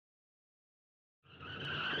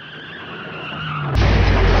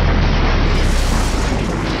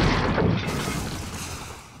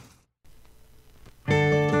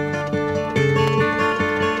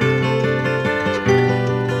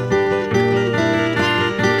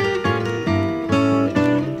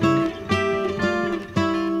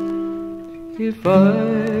If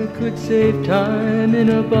I could save time in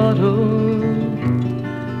a bottle,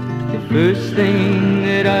 the first thing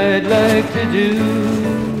that I'd like to do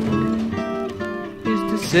is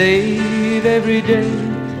to save every day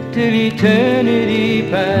till eternity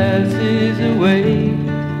passes away,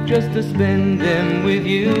 just to spend them with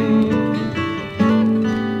you.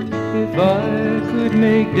 If I could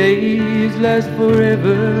make days last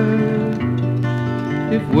forever,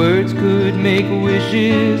 if words could make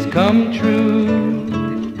wishes come true,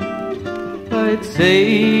 I'd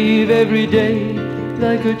save every day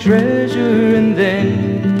like a treasure, and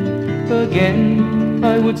then again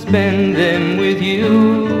I would spend them with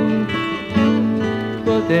you.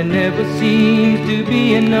 But there never seems to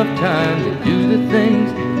be enough time to do the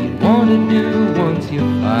things you want to do once you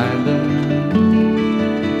find them.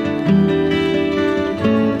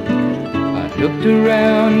 I looked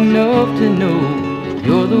around enough to know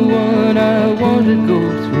you're the one I want to go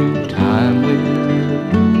through time with.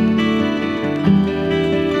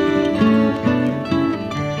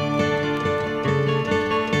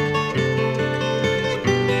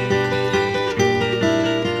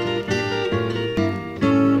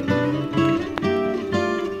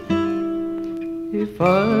 If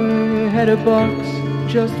I had a box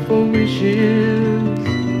just for wishes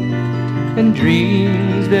and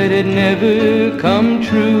dreams that had never come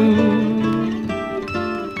true,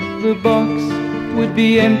 the box would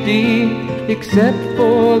be empty except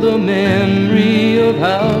for the memory of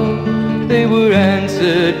how they were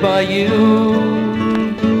answered by you.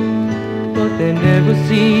 But there never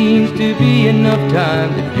seems to be enough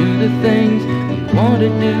time to do the things you want to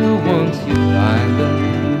do once you find them.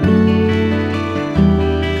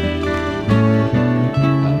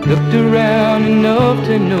 I've looked around enough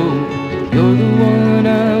to know you're the one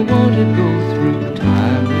I want to go through